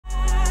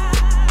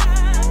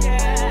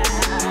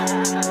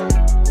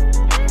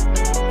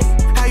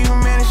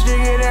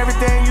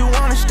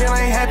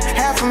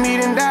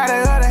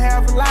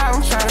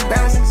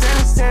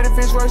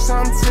worth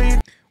something to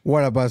you.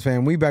 What up, Buzz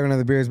fam? We back on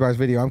another Beers Bars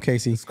video. I'm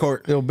Casey. It's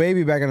Court. Little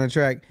baby back on the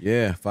track.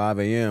 Yeah, 5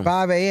 a.m.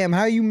 5 a.m.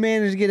 How you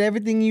managed to get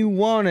everything you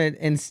wanted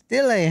and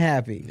still ain't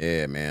happy?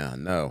 Yeah, man, I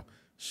know.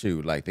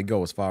 Shoot, like they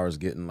go as far as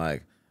getting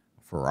like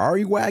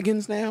Ferrari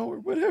wagons now or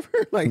whatever.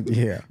 Like,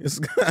 yeah, it's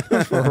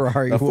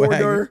Ferrari a wagon.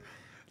 four-door,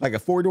 like a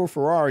four-door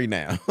Ferrari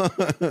now.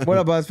 What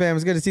up, Buzz fam?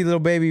 It's good to see little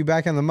baby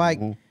back on the mic.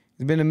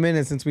 It's been a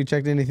minute since we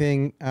checked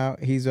anything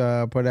out he's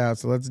put out,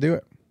 so let's do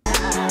it.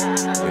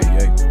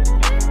 Yeah.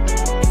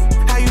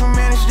 How you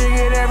manage to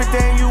get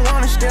everything you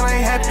want and still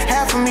ain't happy?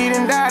 Half of me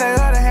done died,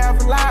 the other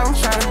half alive. I'm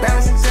trying to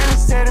balance it.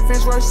 Said if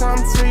it's worth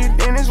something to you,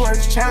 then it's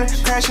worth the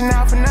challenge. Crashing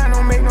out for nothing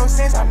don't make no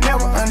sense. I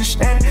never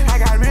understand it. I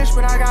got rich,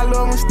 but I got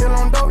love and still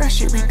on dope. That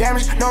shit be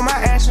damaged. Know my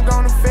action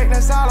gonna affect.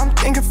 That's all I'm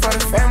thinking for the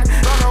family.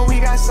 Don't know we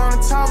got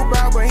something to talk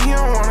about, but he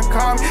don't wanna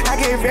call me. I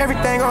gave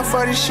everything up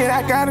for this shit.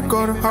 I gotta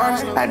go to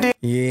hardest. I did.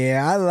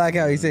 Yeah, I like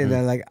how he's saying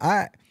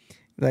that.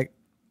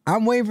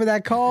 I'm waiting for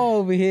that call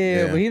over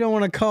here, but he don't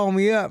want to call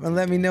me up and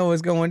let me know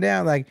what's going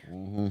down. Like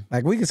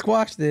we can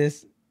squash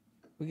this.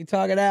 We can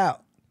talk it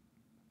out.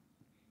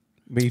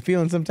 But you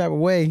feeling some type of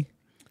way.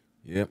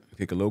 Yep.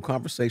 Pick a little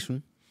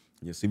conversation.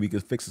 You see, we can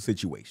fix the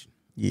situation.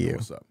 Yeah.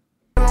 What's up?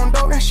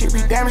 That shit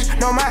be damaged.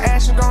 Know my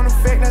action gonna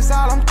affect. That's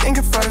all I'm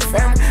thinking for the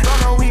family.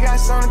 Don't know we got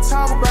something to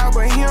talk about,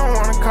 but he don't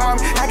wanna call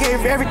me. I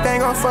gave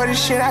everything up for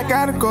this shit. I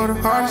gotta go to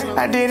hardest.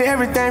 I did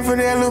everything for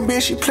that little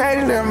bitch. She played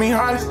it, left me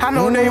heartless. I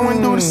know they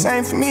wouldn't do the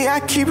same for me. I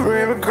keep it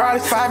real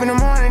regardless. 5 in the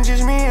morning,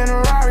 just me and a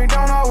Rari.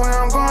 Don't know where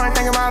I'm going.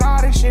 Think about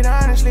all this shit.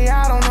 Honestly,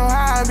 I don't know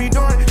how I be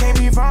doing it. Can't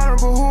be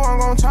vulnerable. Who I'm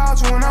gonna talk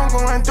to when I'm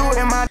going through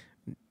it?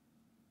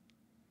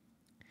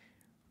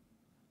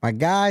 My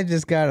guy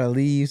just gotta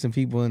leave some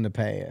people in the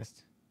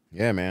past.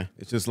 Yeah, man.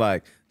 It's just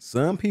like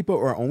some people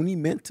are only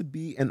meant to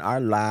be in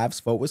our lives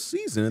for a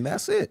season, and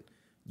that's it.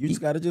 You just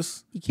got to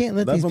just You can't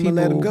let love these them and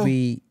let them people go.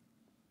 be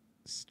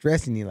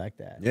stressing you like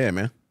that. Yeah,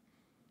 man.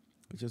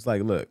 It's just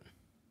like, look,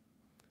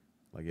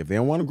 like if they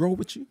don't want to grow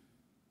with you,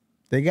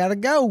 They gotta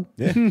go.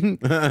 yeah.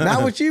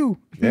 Not with you.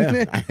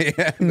 Yeah,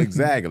 yeah,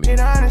 exactly. Shit,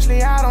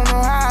 honestly, I don't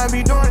know how I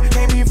be doing it.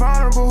 Can't be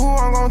vulnerable. Who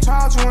I'm gonna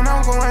talk to when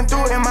I'm going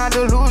through it? Am I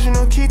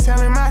delusional? Keep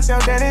telling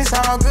myself that it's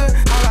all good.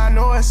 All I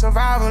know is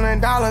survival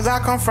and dollars. I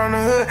come from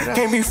the hood.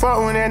 Can't be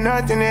fucking at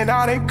nothing at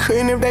all. They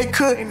couldn't if they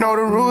could. Know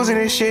the rules of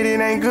this shit. It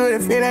ain't good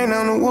if it ain't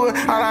on the wood.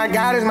 All I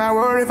got is my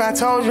word. If I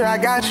told you I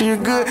got you, you're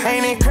good.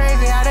 Ain't it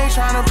crazy how they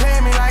tryna play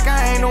me like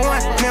I ain't the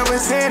one? Never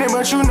said it,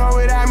 but you know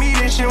without me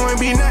this shit wouldn't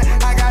be nothing.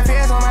 I got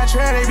feds on my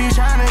trail. They be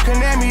trying to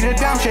connect me to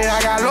dumb shit.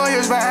 I got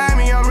lawyers behind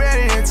me. I'm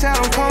ready to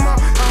tell them, come on.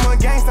 I'm a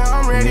gangster.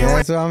 I'm ready. Yeah,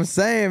 that's what I'm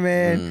saying,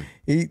 man.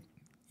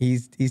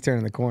 He's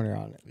turning the corner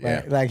on it.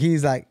 Yeah. Like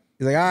he's like,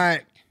 all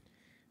right,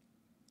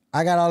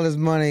 I got all this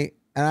money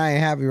and I ain't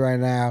happy right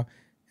now.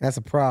 That's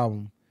a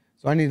problem.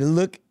 So I need to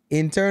look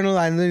internal.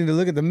 I need to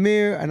look at the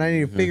mirror and I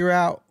need to figure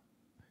out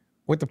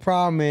what the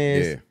problem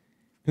is. Yeah.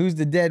 Who's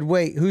the dead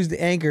weight? Who's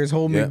the anchors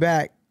holding me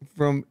back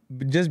from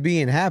just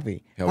being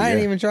happy? Hell I ain't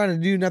yeah. even trying to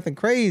do nothing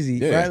crazy,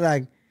 Yeah. right?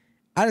 Like,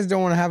 I just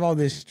don't want to have all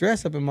this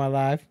stress up in my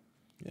life.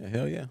 Yeah,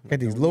 hell yeah. Got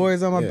these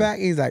lawyers on my back.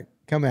 He's like,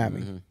 come at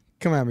me.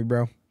 Come at me,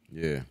 bro.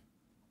 Yeah.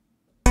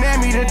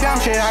 Me the dumb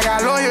shit. I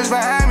got lawyers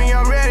behind me.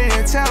 I'm ready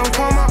to tell them,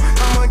 come on.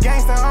 I'm a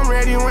gangster. I'm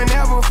ready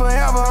whenever,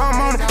 forever.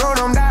 I'm on it. Wrote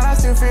them down. I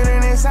still feel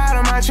it inside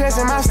of my chest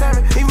and my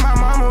stomach. Even my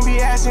mama be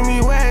asking me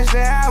where's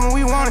the album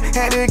we want it.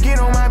 Had to get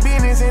on my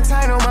business and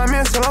tight on my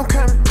mental. I'm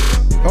coming.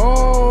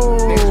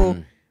 Oh,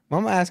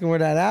 mama asking where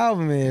that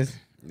album is.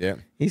 Yeah.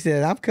 He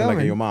said, I'm coming.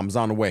 Like your mom's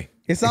on the way.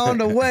 It's on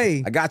the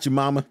way. I got you,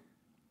 mama.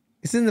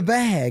 It's in the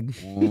bag.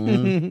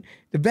 The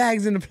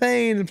bag's in the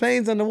plane. The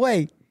plane's on the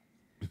way.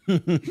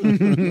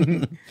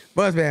 Buzzman,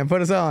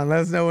 put us on. Let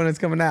us know when it's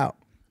coming out.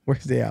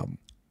 Where's the album?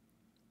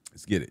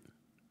 Let's get it.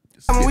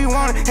 We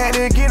want it. Had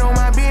to get on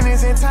my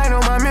business and tight on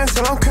my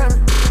mental. I'm coming.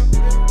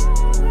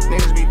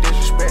 Niggas be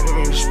disrespecting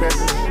me, respecting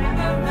me.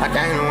 Like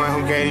I ain't the one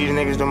who gave these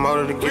niggas the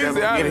motive to get up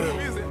and get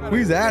it.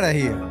 We's out of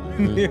here.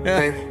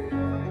 Baby.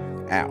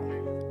 Ow.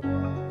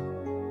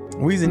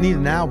 We's need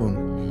an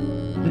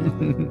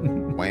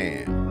album.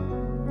 Wham.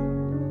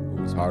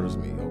 Who's hard as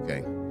me?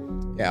 Okay.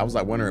 Yeah, I was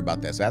like wondering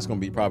about that. So that's gonna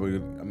be probably.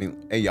 I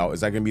mean, hey y'all, is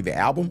that gonna be the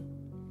album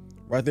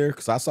right there?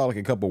 Because I saw like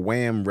a couple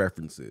Wham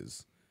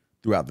references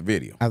throughout the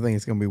video. I think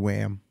it's gonna be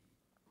Wham.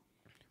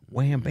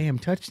 Wham, bam,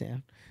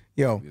 touchdown.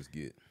 Yo, Let's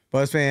get.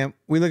 Buzz fam,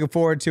 we looking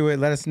forward to it.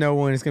 Let us know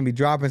when it's gonna be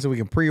dropping so we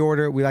can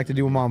pre-order it. We like to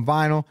do them on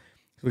vinyl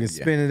so we can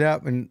spin it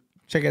up and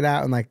check it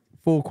out in like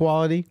full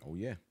quality. Oh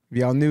yeah. If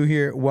y'all new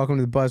here, welcome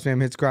to the Buzz fam.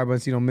 Hit subscribe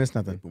button so you don't miss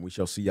nothing. And we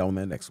shall see y'all in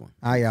that next one.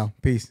 All right, y'all.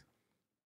 Peace.